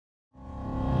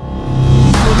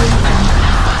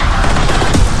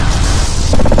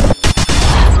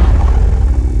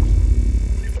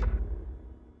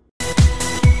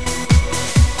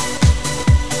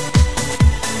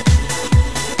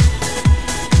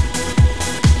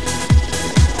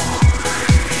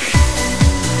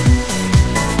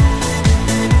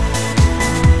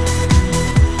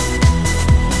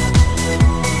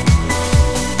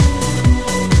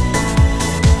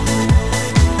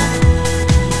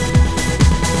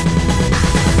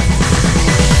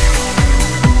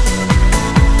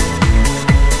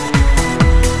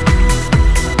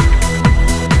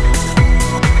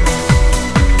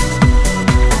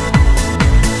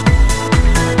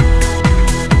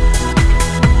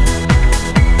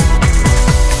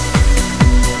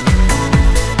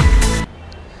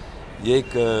ये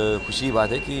एक खुशी की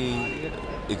बात है कि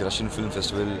एक रशियन फिल्म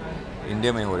फेस्टिवल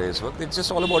इंडिया में हो रहे हैं इस वक्त। It's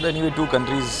just all about anyway to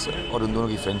countries और उन दोनों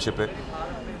की फ्रेंडशिप है।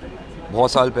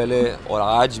 बहुत साल पहले और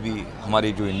आज भी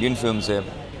हमारी जो इंडियन फिल्म्स है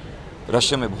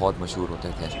रशिया में बहुत मशहूर होते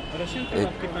थे। रशियन फिल्म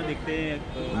आप कितना देखते हैं?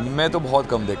 मैं तो बहुत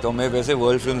कम देखता हूँ। मैं वैसे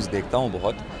वर्ल्ड फिल्म्स देखता हूँ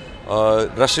बहुत।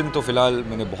 रशियन तो फ़िलहाल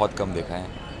मैंने बहुत कम देखा है।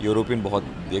 यूरोपियन बहुत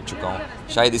देख चुका हूँ।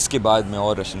 शायद इसके बाद मैं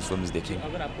और रशियन फिल्म्स देखेंगे।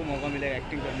 अगर आपको मौका मिलेगा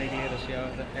एक्टिंग करने के लिए Russia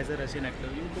as a Russian actor,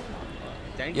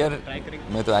 तो यार ट्राई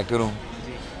करेंगे? मैं तो एक्टर हूँ,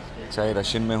 जी, चाहे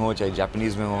रशियन में हो चाहे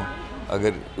जापानीज़ में हो।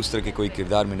 अगर उस तरह के कोई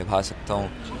किरदार मैं निभा सकता हूँ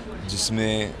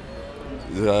जिसमें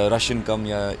रशियन कम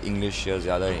या इंग्लिश या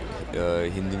ज़्यादा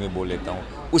हिंदी में बोल लेता हूँ,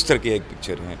 उस तरह की एक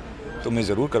पिक्चर है तो मैं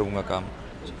ज़रूर करूँगा काम।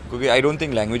 क्योंकि I don't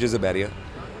think language is a barrier.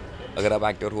 अगर आप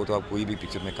एक्टर हो तो आप कोई भी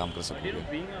पिक्चर में काम कर सकते हो।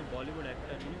 बीइंग अ बॉलीवुड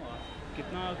एक्टर,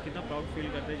 कितना प्राउड फील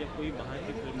करते हैं जब कोई बाहर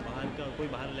की फिल्म, कोई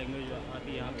बाहर लैंग्वेज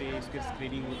आती है, यहाँ पे इसकी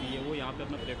स्क्रीनिंग होती है, वो यहाँ पे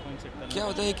अपना प्लेटफॉर्म सेट करना। क्या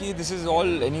होता है कि this is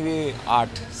all anyway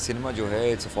art. Cinema जो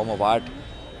है it's a form of art.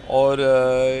 और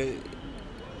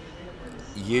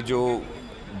ये जो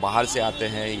बाहर से आते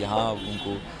हैं यहाँ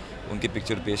उनको उनकी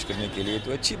पिक्चर पेश करने के लिए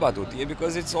तो अच्छी बात होती है।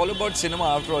 Because it's all about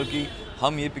cinema after all कि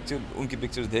हम ये पिक्चर उनकी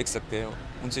पिक्चर्स देख सकते हैं,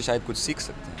 उनसे शायद कुछ सीख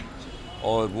सकते हैं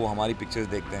और वो हमारी पिक्चर्स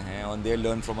देखते हैं और they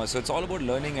learn from us. So it's all about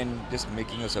learning and just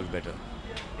making yourself better.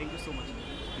 Thank you so much.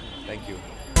 Thank you.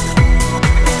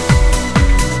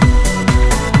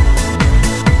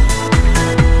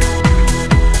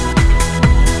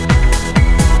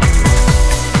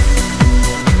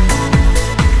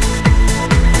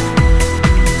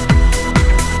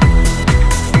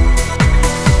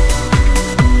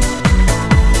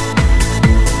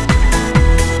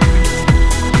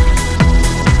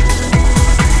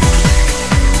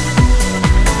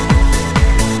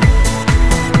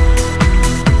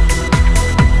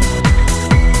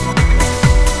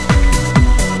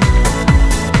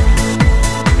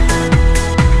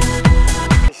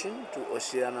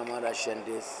 Russian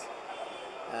days,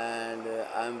 and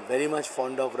I'm very much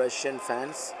fond of Russian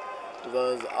fans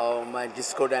because my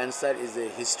disco dancer is a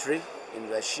history in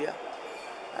Russia.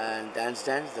 And dance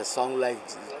the song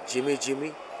like Jimmy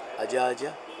Jimmy, Aja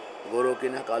Aja,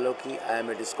 Gorokina Kaloki, I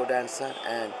am a disco dancer,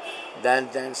 and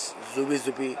dance Zubi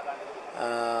Zubi,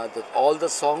 all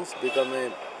the songs become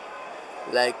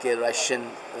like a Russian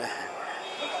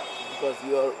because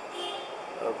you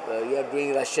are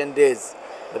doing Russian days.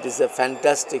 But it's a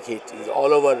fantastic hit. It's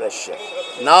all over Russia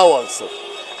now also.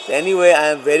 So anyway, I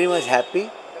am very much happy.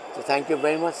 So thank you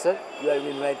very much, sir. You are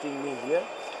inviting me here,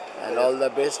 and all the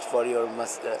best for your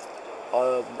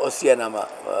Oceanama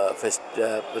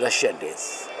Russian days.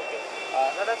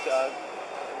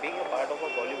 Being a part of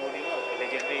a Bollywood,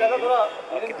 legendary,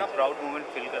 कितना proud moment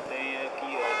feel करते हैं कि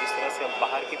जिस तरह से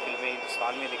बाहर की फिल्में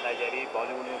हिंदुस्तान में दिखाई जा रही है,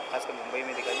 बॉलीवुड में खासकर मुंबई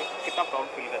में दिखाई जा रही है, कितना प्राउड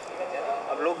फील करते हैं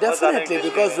अब लोग? Definitely,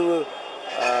 because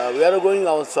we are going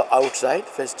also outside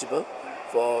festival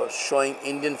for showing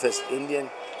Indian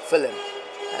film,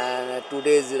 and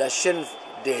today is Russian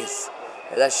days.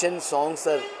 Russian songs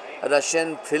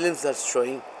Russian films are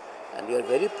showing, and we are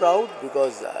very proud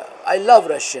because I love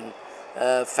Russian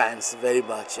fans very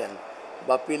much. And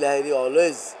Bappi Lahiri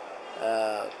always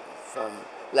from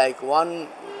like one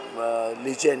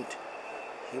legend.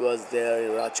 He was there,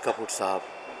 Raj Kapoor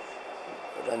Sahab,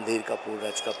 Randhir Kapoor,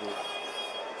 Raj Kapoor.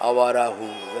 Awara Hu,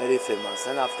 very famous,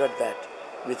 and after that,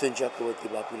 Mithun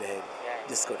Chakravarti, Bappi Lahiri,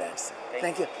 disco dancer.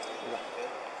 Thank you.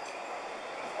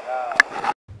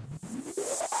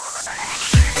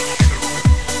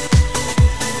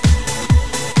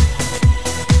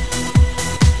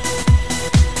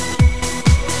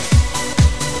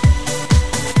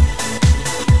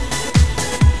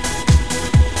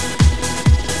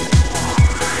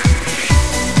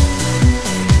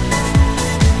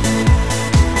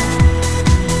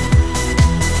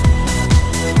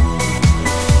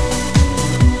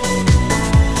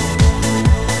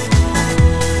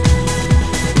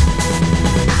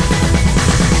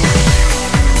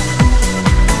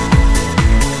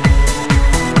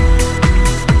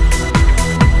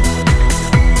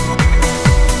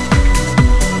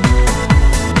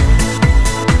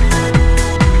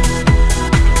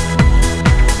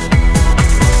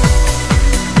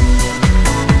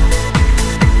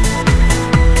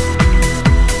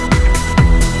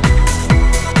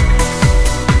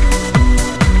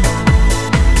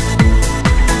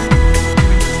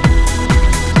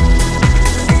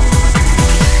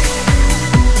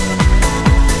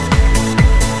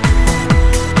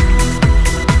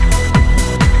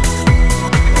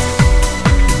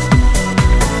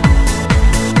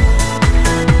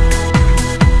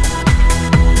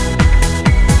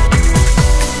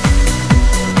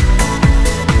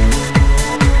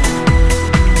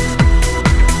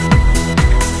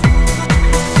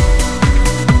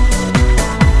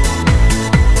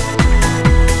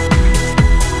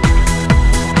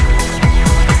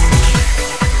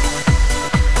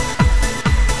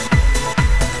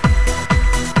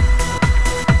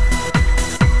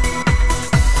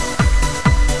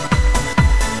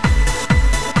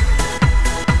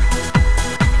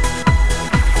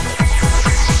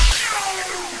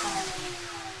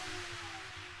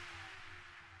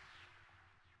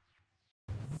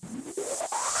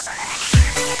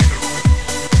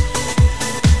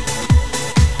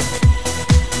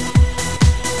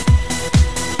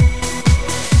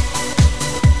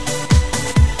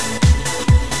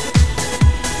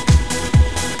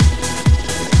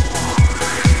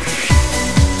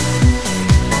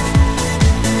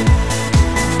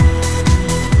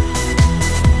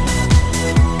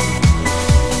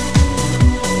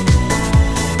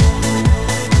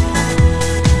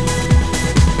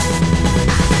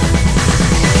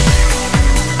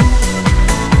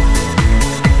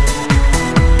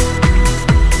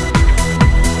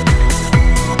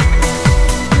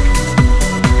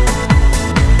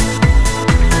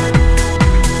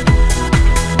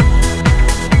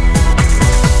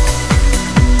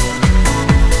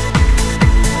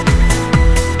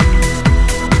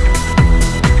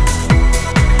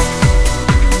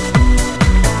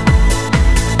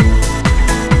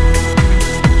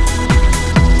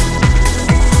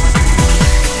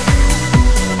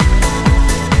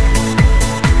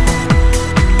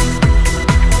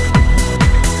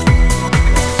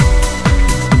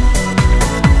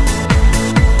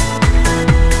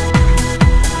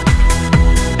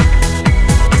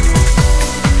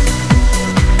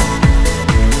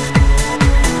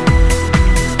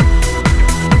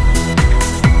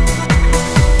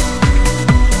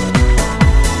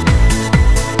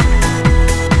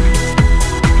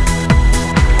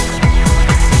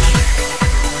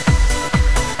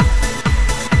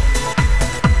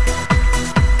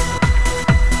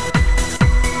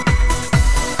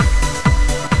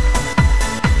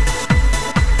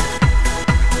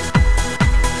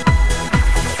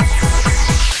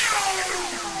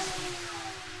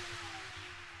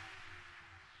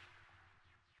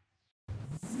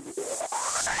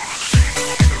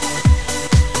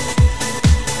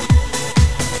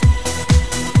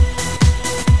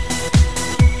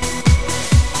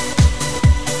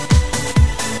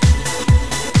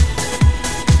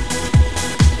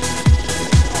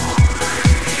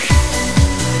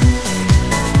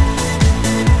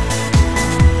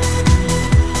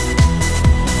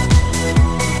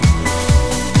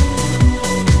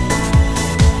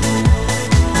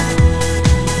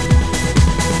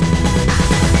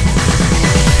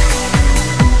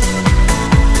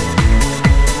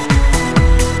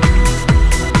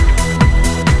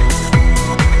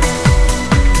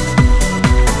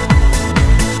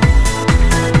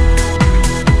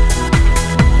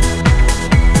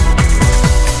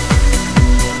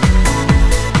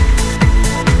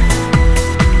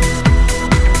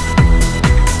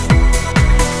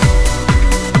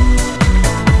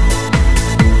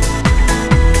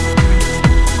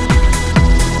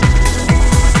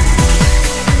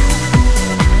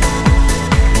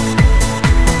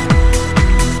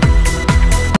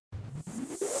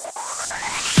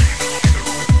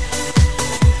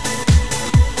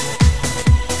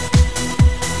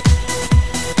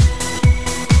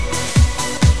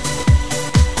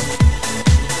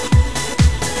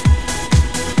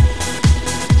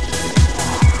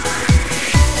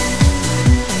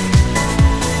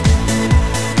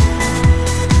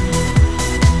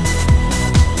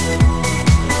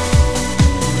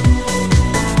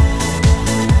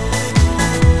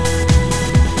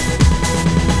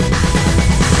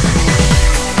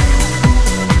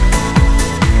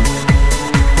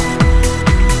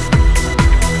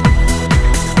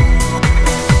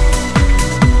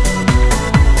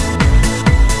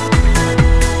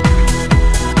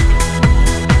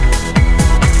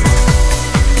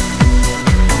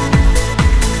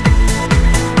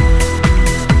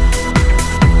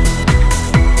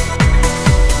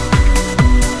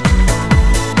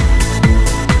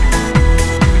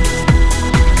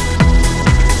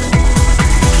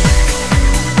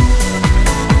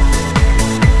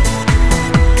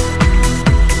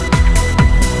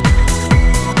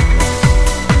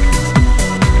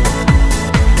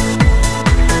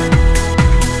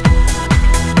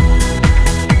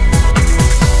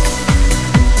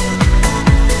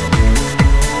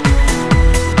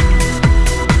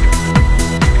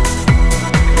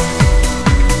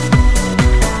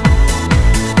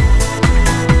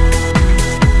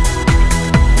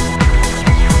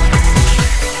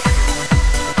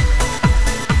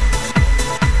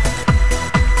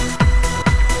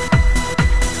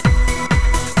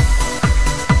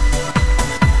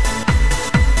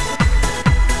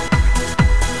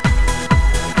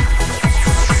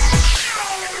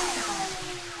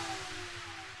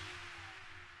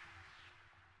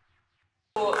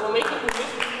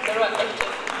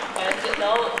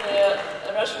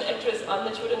 actress Anna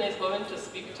Chudina is going to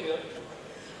speak to you.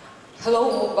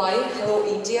 Hello Mumbai, hello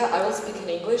India, I will speak in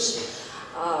English.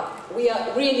 We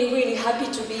are really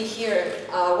happy to be here.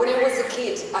 When I was a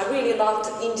kid, I really loved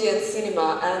Indian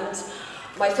cinema, and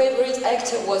my favorite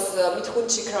actor was Mithun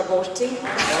Chakraborty.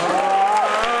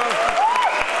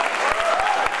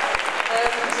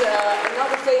 And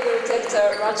another favorite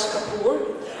actor, Raj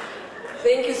Kapoor.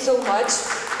 Thank you so much.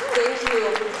 Thank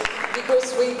you.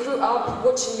 Because we grew up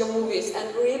watching your movies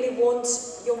and really want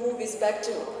your movies back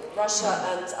to Russia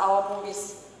and our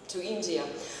movies to India.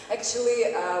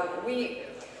 Actually,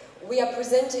 we are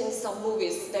presenting some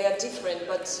movies. They are different,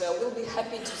 but we'll be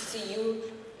happy to see you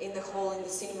in the hall, in the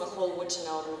cinema hall, watching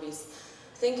our movies.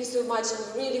 Thank you so much,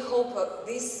 and we really hope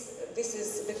this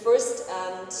is the first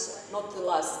and not the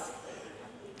last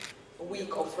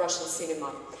week of Russian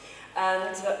cinema.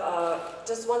 And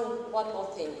just one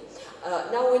more thing.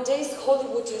 Nowadays,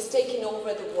 Hollywood is taking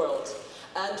over the world,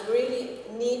 and we really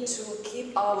need to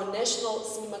keep our national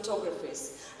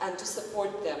cinematographies and to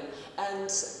support them. And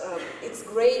it's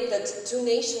great that two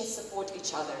nations support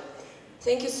each other.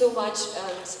 Thank you so much,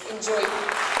 and enjoy.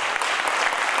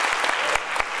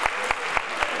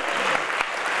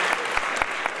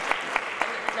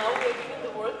 Now we're giving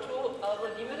the word to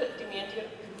Vladimir Dementiev,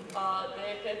 the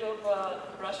head of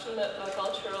Russian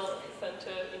Cultural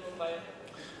Center in Mumbai.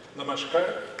 Namaskar.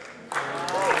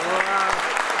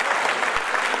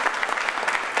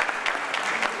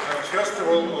 First of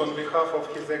all, on behalf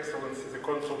of His Excellency, the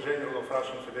Consul General of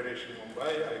Russian Federation in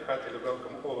Mumbai, I heartily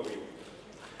welcome all of you.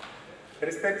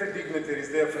 Respected dignitaries,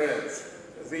 dear friends,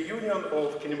 the Union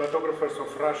of Kinematographers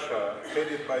of Russia,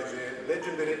 headed by the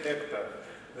legendary actor,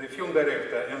 the film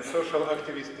director and social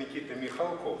activist Nikita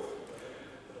Mikhalkov,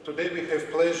 today we have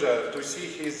pleasure to see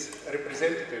his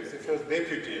representative, the first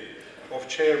deputy of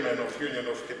chairman of Union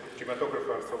of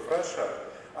Kinematographers of Russia,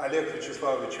 Oleg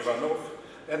Vyacheslavovich Ivanov,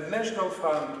 and National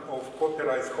Fund of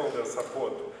Copyright Holder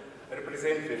Support,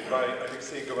 represented by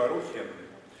Alexei Govorukhin,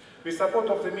 with support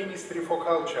of the Ministry for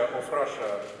Culture of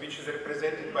Russia, which is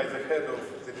represented by the head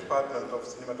of the Department of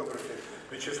Cinematography,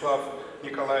 Vyacheslav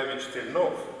Nikolaevich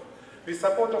Telnov, with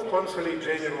support of Consulate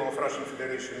General of Russian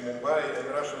Federation in Mumbai and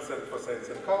Russian Center for Science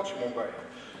and Culture Mumbai,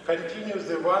 continues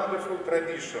the wonderful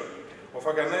tradition of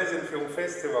organizing film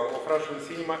festival of Russian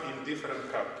cinema in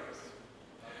different countries.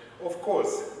 Of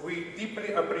course, we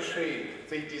deeply appreciate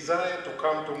the desire to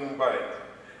come to Mumbai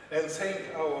and thank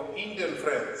our Indian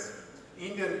friends,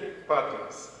 Indian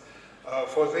partners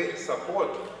for their support.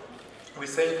 We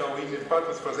thank our Indian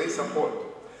partners for their support.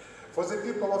 For the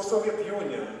people of Soviet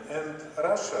Union and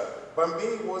Russia,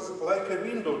 Bombay was like a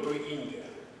window to India.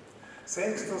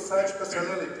 Thanks to such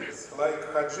personalities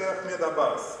like Haji Ahmed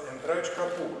Abbas and Raj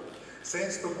Kapoor,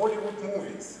 thanks to Bollywood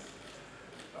movies,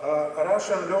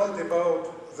 Russians learned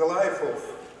about the life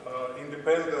of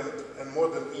independent and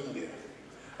modern India.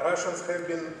 Russians have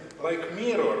been like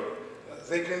mirror.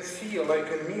 They can see like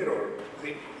a mirror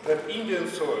that Indian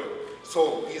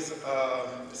soul is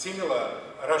similar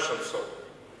Russian soul.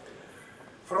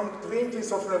 From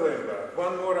 20th of November,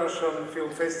 one more Russian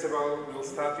film festival will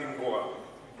start in Goa.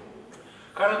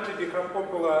 Currently become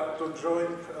popular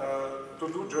to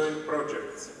do joint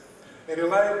projects. A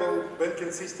reliable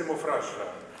banking system of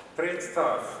Russia, trained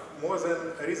staff, more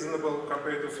than reasonable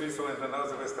compared to Switzerland and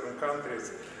other Western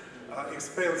countries,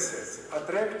 expenses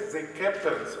attract the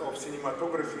captains of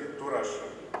cinematography to Russia.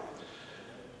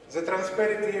 The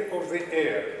transparency of the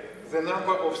air, the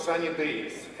number of sunny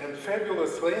days, and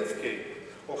fabulous landscape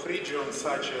of regions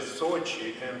such as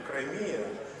Sochi and Crimea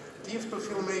give to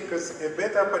filmmakers a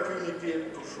better opportunity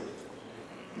to shoot.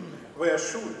 We are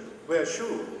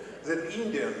sure that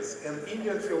Indians and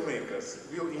Indian filmmakers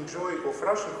will enjoy of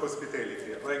Russian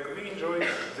hospitality like we enjoy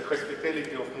the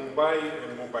hospitality of Mumbai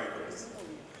and Mumbaikars,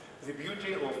 the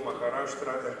beauty of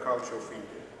Maharashtra and culture of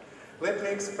India. Let me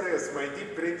express my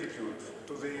deep gratitude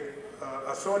to the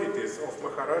authorities of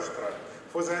Maharashtra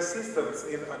for the assistance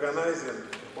in organizing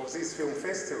of this film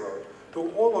festival,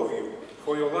 to all of you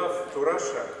for your love to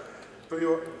Russia, to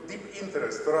your deep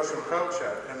interest to Russian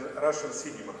culture and Russian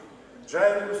cinema.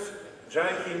 Jai Rus,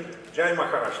 Jai Hind, Jai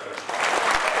Maharashtra.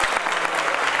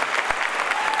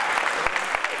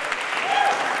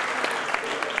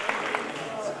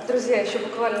 Друзья, еще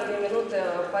буквально 2 минуты.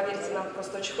 Поверьте, нам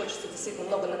просто очень хочется, действительно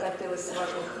много накопилось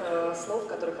важных слов,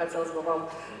 которые хотелось бы вам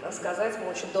сказать. Мы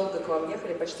очень долго к вам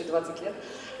ехали, почти 20 лет.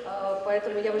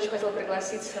 Поэтому я бы очень хотела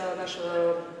пригласить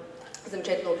нашего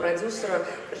замечательного продюсера,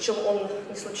 причем он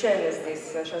не случайно здесь.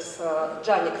 Сейчас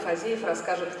Джаник Фазеев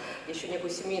расскажет еще некую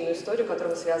семейную историю,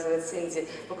 которая связывает с Индией.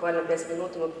 Буквально 5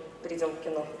 минут, и мы перейдем к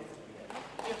кино.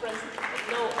 Dear friends,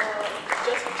 no,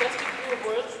 just a few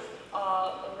words.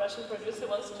 a Russian producer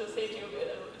wants to say to you,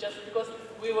 just because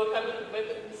we were coming back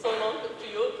so long to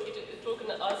you, it took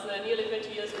us nearly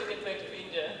 20 years to get back to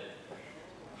India.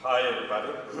 Hi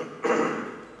everybody.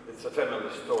 It's a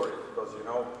family story because, you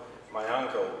know, my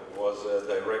uncle was a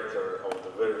director of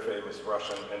the very famous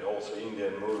Russian and also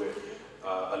Indian movie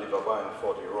Ali Baba and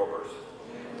 40 Robbers.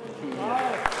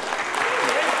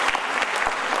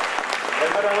 And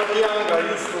when I was young, I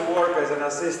used to work as an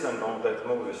assistant on that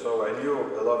movie, so I knew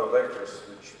a lot of actors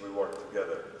which we worked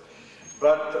together.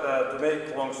 But to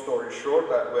make long story short,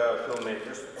 we are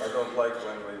filmmakers. I don't like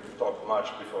when we talk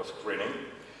much before screening.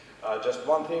 Just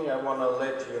one thing I want to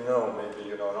let you know, maybe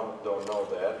you don't know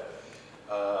that.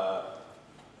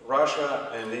 Russia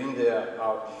and India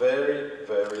are very,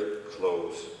 very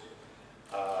close.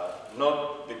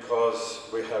 Not because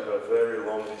we have a very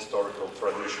long historical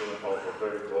tradition of a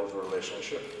very close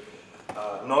relationship.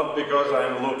 Not because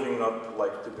I'm looking not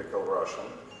like typical Russian.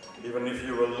 Even if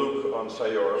you will look on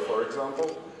Sayora, for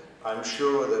example, I'm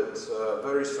sure that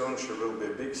very soon she will be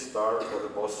a big star for the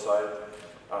both sides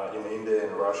in India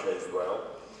and Russia as well.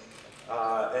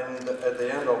 And at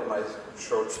the end of my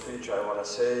short speech, I want to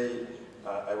say,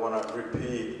 I want to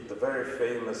repeat the very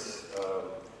famous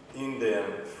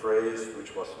Indian phrase,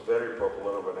 which was very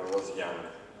popular when I was young.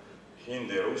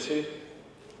 Hindi Rusi,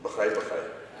 Bakhai Bakhai.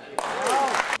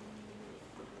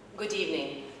 Good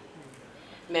evening,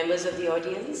 members of the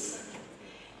audience,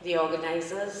 the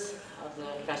organizers of the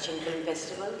Russian Film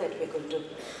Festival that we're going to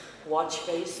watch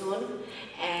very soon,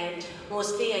 and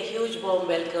mostly a huge warm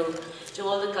welcome to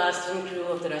all the cast and crew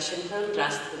of the Russian film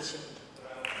Здравствуйте.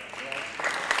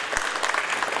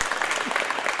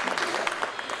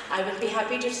 I will be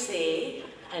happy to say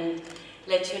and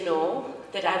let you know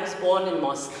that I was born in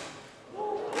Moscow.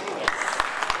 Yes.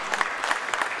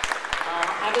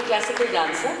 I'm a classical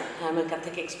dancer. I'm a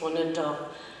Kathak exponent of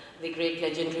the great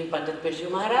legendary Pandit Birju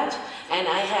Maharaj, and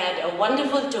I had a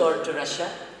wonderful tour to Russia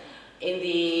in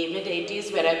the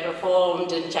mid-80s where I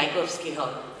performed in Tchaikovsky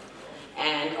Hall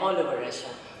and all over Russia,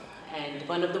 and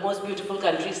one of the most beautiful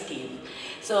countries, Kyiv.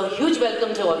 So huge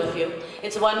welcome to all of you.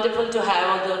 It's wonderful to have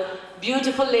all the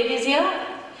beautiful ladies here.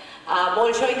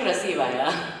 Bolshoi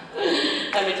krasivaya.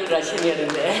 A little Russian here and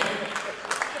there.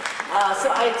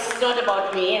 So it's not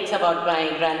about me, it's about my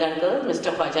granduncle,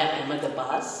 Mr. Khwaja Ahmad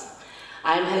Abbas.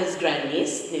 I'm his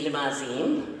grandniece, Nilima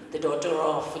Azim, the daughter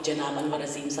of Janab Anwar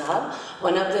Azim Sahab,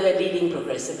 one of the leading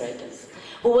progressive writers,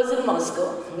 who was in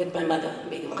Moscow with my mother,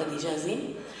 Begum Khadija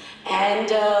Azim. And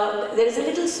there is a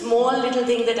little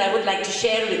thing that I would like to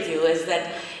share with you, is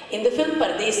that in the film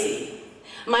Pardesi,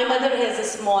 my mother has a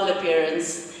small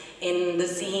appearance in the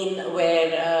scene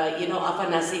where,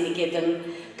 Afanasi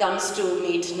Niketan comes to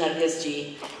meet Nargis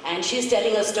ji, and she's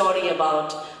telling a story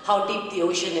about how deep the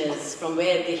ocean is from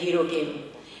where the hero came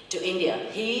to India.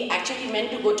 He actually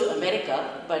meant to go to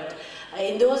America, but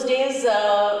in those days,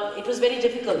 it was very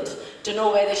difficult to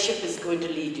know where the ship is going to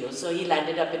lead you. So he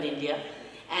landed up in India,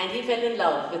 and he fell in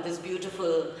love with this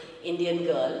beautiful Indian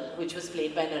girl, which was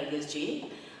played by Nargis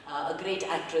ji, a great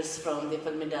actress from the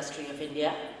film industry of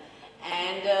India.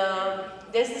 And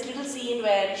there's this little scene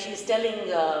where she's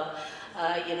telling,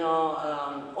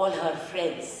 all her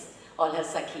friends, all her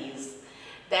sakhis,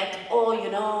 that,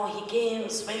 he came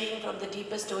swimming from the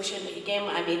deepest ocean. He came,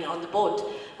 on the boat,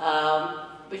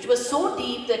 which was so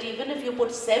deep that even if you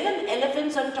put 7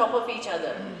 elephants on top of each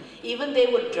other, even they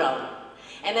would drown.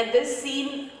 And at this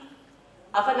scene,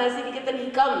 Afanasi Niketan,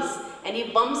 he comes and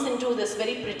he bumps into this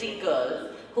very pretty girl,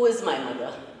 who is my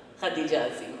mother,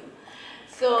 Khadija Azim.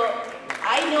 So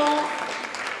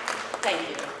thank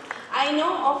you. I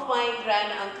know of my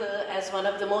granduncle as one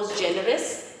of the most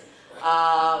generous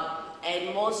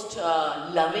and most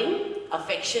loving,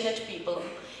 affectionate people.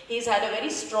 He's had a very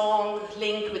strong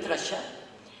link with Russia,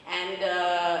 and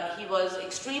he was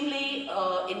extremely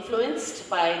influenced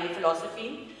by the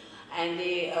philosophy and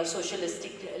the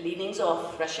socialistic leanings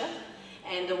of Russia.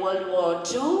 And the World War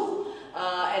II,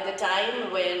 at the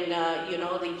time when,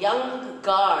 the young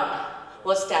guard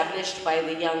was established by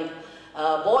the young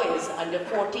boys under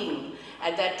 14.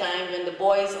 At that time when the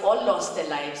boys all lost their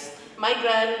lives, my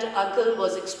granduncle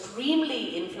was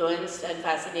extremely influenced and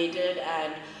fascinated,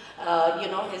 and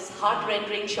his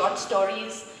heart-rendering short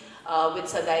stories with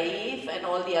Sadaif and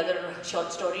all the other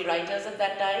short story writers at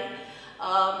that time.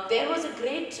 There was a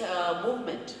great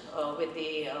movement with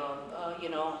the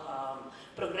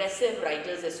Progressive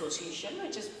Writers Association,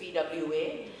 which is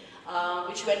PWA,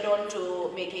 which went on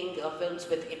to making films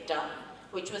with IPTA,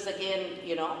 which was again,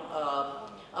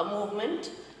 a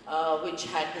movement which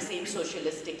had the same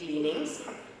socialistic leanings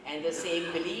and the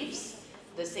same beliefs,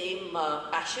 the same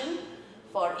passion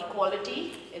for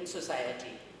equality in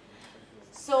society.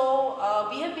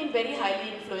 been very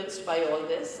highly influenced by all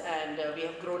this, and we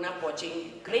have grown up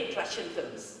watching great Russian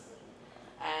films.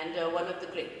 And one of the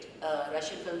great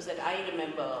Russian films that I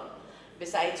remember,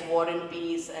 besides War and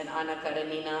Peace and Anna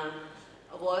Karenina,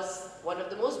 was one of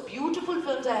the most beautiful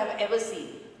films I have ever seen,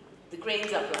 The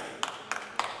Cranes Are Flying.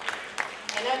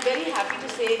 And I'm very happy to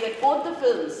say that both the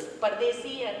films,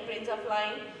 Pardesi and Cranes Are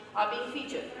Flying, are being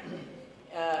featured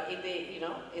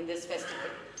in this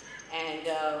festival. And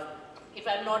if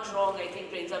I'm not wrong, I think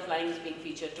Cranes Are Flying is being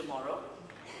featured tomorrow.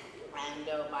 And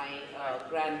my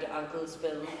grand uncle's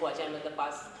film, Khwaja Mein the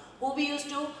Pass, who we used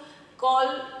to call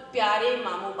Pyare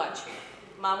Mamu Pachu.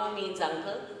 Mamu means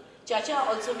uncle. Chacha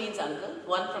also means uncle,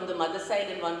 one from the mother side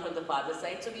and one from the father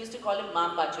side. So we used to call him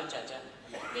Mam Pachu Chacha.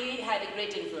 He had a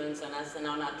great influence on us and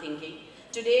on our thinking.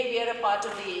 Today we are a part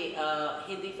of the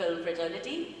Hindi film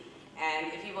fraternity.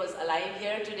 And if he was alive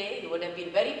here today, he would have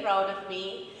been very proud of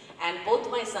me and both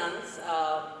my sons.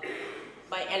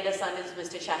 My elder son is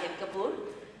Mr. Shahid Kapoor,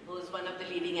 who is one of the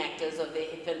leading actors of the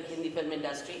Hindi film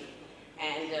industry.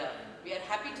 And we are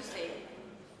happy to say.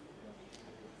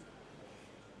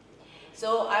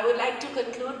 So I would like to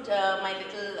conclude my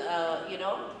little,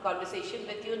 conversation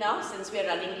with you now, since we are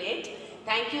running late.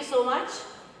 Thank you so much.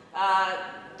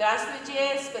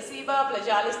 Здравствуйте, спасибо,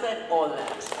 пожалуйста, and all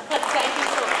that. Thank you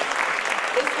so much.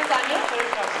 This was Anya for a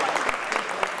short while.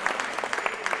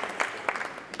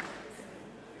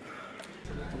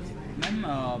 Ma'am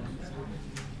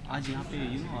आज यहाँ पे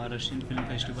Russian film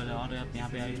festival है और आप यहाँ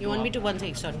पे आए. You want me to one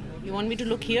thing? Sorry. You want me to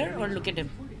look here or look at him?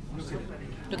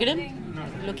 Look at him.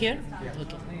 Look here.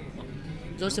 Okay.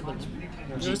 जोर से बोलो.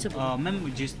 जोर से बोलो. मैम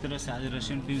जिस तरह से आज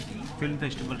रशियन फिल्म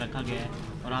फेस्टिवल रखा गया है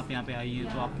और आप यहाँ पे आई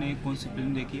हैं, तो आपने कौन सी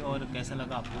फिल्म देखी और कैसा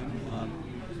लगा आपको?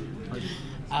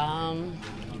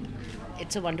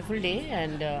 It's a wonderful day,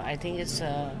 and I think it's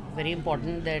very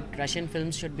important that Russian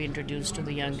films should be introduced to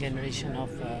the young generation of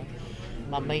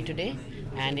Mumbai today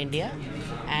and India.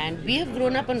 And we have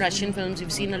grown up on Russian films.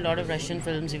 We've seen a lot of Russian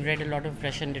films. We've read a lot of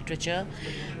Russian literature,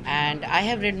 and I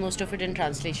have read most of it in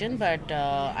translation. But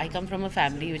I come from a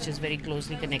family which is very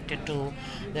closely connected to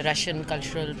the Russian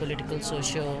cultural, political,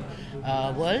 socio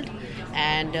world,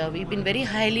 and we've been very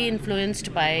highly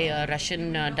influenced by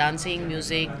Russian dancing,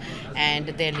 music, and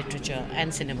their literature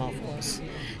and cinema, of course.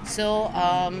 So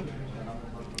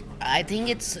I think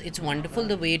it's wonderful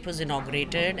the way it was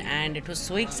inaugurated, and it was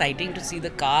so exciting to see the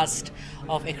cast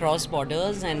of Across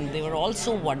Borders, and they were all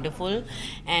so wonderful.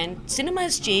 And cinema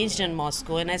has changed in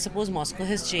Moscow, and I suppose Moscow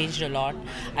has changed a lot.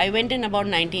 I went in about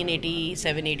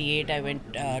 1987-88. I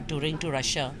went touring to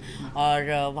Russia,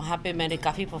 और वहाँ पे मैंने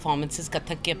काफ़ी performances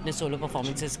Kathak के अपने solo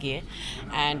performances किए,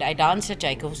 and I danced at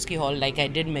Tchaikovsky Hall, like I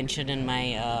did mention in my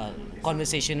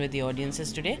conversation with the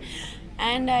audiences today.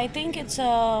 And I think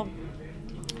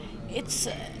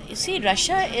you see,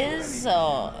 Russia is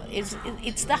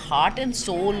it's the heart and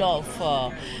soul of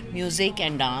music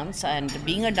and dance. And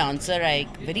being a dancer, I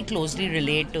very closely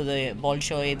relate to the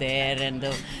Bolshoi there, and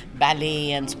the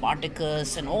ballet and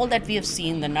Spartacus and all that we have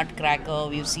seen. The Nutcracker,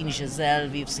 we've seen Giselle,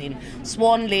 we've seen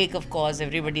Swan Lake, of course.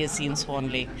 Everybody has seen Swan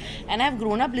Lake, and I've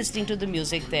grown up listening to the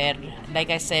music there. Like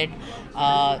I said,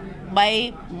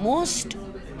 my most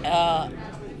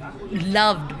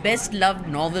best loved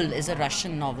novel is a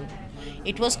Russian novel.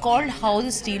 It was called How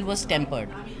the Steel Was Tempered,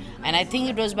 and I think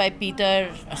it was by Peter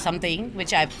something,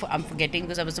 which I'm forgetting,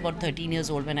 because I was about 13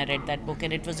 years old when I read that book,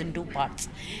 and it was in 2 parts.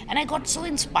 And I got so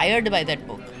inspired by that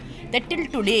book that till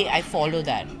today I follow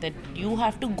that you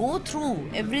have to go through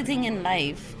everything in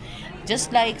life,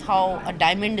 just like how a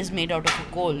diamond is made out of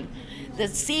a coal. The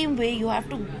same way you have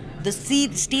to. The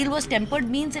steel was tempered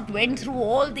means it went through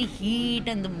all the heat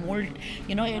and the mold,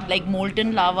 like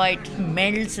molten lava, it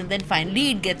melts and then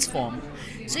finally it gets formed.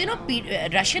 So,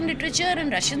 Russian literature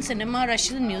and Russian cinema,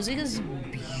 Russian music is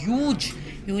huge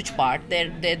part.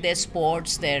 Their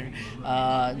sports, their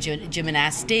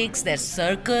gymnastics, their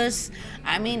circus.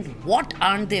 I mean, what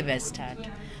aren't they best at?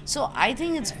 So I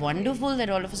think it's wonderful that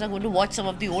all of us are going to watch some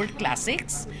of the old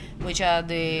classics, which are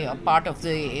the part of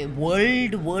the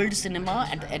world cinema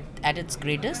at its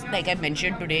greatest. Like I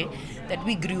mentioned today, that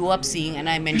we grew up seeing, and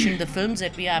I mentioned the films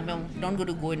that we have. I'm not going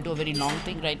to go into a very long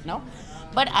thing right now,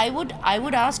 but I would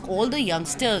ask all the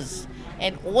youngsters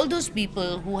and all those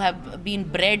people who have been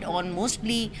bred on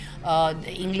mostly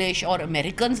English or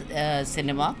American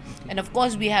cinema, and of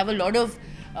course we have a lot of.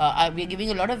 We are giving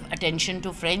a lot of attention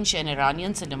to French and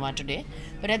Iranian cinema today,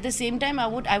 but at the same time, I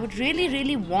would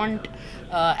really want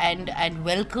and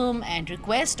welcome and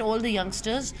request all the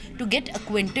youngsters to get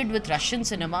acquainted with Russian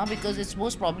cinema, because it's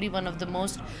most probably one of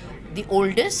the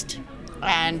oldest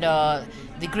and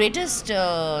the greatest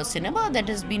cinema that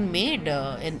has been made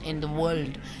in the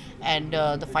world. and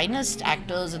the finest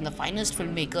actors and the finest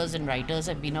filmmakers and writers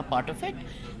have been a part of it,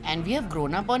 and we have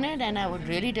grown up on it. And I would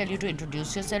really tell you to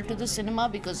introduce yourself to the cinema,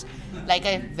 because like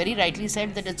I very rightly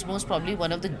said, that it's most probably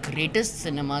one of the greatest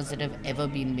cinemas that have ever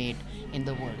been made in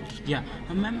the world. या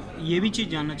ma'am ये भी चीज़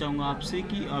जानना चाहूँगा आपसे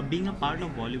कि being a part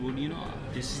of Bollywood, you know,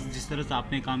 जिस तरह से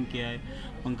आपने काम किया है,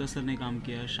 पंकज सर ने काम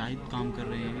किया है, शाहिद काम कर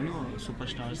रहे हैं, यू नो,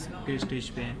 सुपरस्टार्स के स्टेज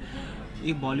पे हैं,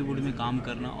 एक बॉलीवुड में काम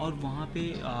करना, और वहाँ पे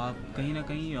कहीं ना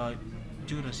कहीं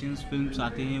जो रशियंस फिल्म्स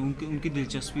आते हैं उनकी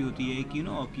दिलचस्पी होती है कि, यू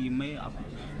नो, कि मैं अब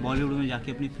बॉलीवुड में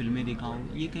जाके अपनी फिल्में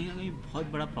दिखाऊँ। ये कहीं ना कहीं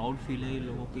बहुत बड़ा प्राउड फील है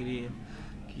लोगों के लिए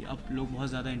कि अब लोग बहुत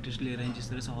ज़्यादा इंटरेस्ट ले रहे हैं, जिस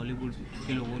तरह से हॉलीवुड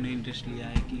के लोगों ने इंटरेस्ट लिया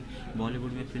है कि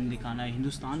बॉलीवुड में फिल्म दिखाना है,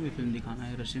 हिंदुस्तान में फिल्म दिखाना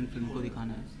है, रशियन फिल्म को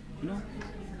दिखाना है, you know,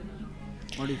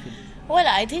 what do you feel? Well,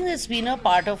 I think it's been a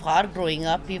part of our growing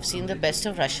up. We've seen the best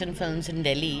of Russian films in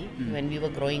Delhi. When we were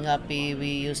growing up,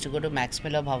 we used to go to Max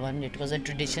Miller Bhavan. It was a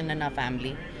tradition in our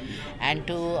family. And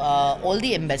to all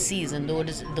the embassies, and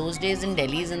those days in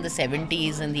Delhi, in the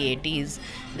 70s and the 80s,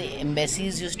 the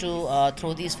embassies used to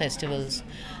throw these festivals.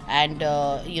 And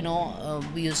you know,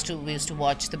 we used to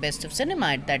watch the best of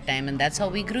cinema at that time, and that's how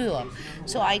we grew up.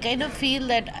 So I kind of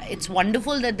feel that it's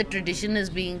wonderful that the tradition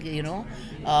is being, you know,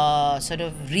 sort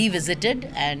of revisited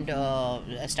and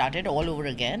started all over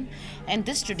again. And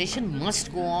this tradition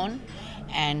must go on,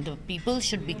 and people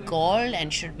should be called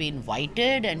and should be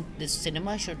invited, and this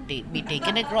cinema should be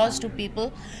taken across to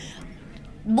people.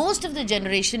 Most of the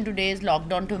generation today is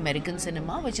locked on to American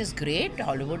cinema, which is great.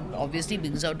 Hollywood obviously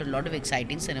brings out a lot of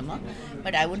exciting cinema,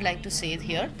 but I would like to say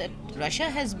here that Russia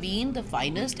has been the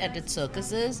finest at its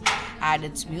circuses, at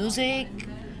its music.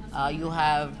 You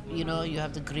have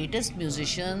the greatest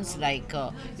musicians, like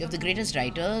you have the greatest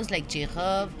writers like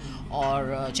Chekhov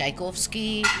or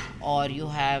Tchaikovsky, or you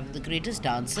have the greatest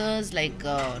dancers like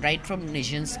right from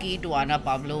Nijinsky to Anna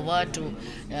Pavlova to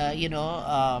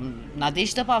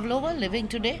Nadezhda Pavlova living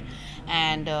today.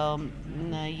 And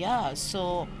yeah,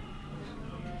 so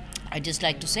I just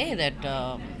like to say that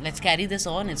let's carry this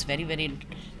on. It's very, very,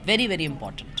 very, very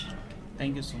important.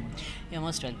 Thank you so much. You're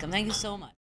most welcome. Thank you so much.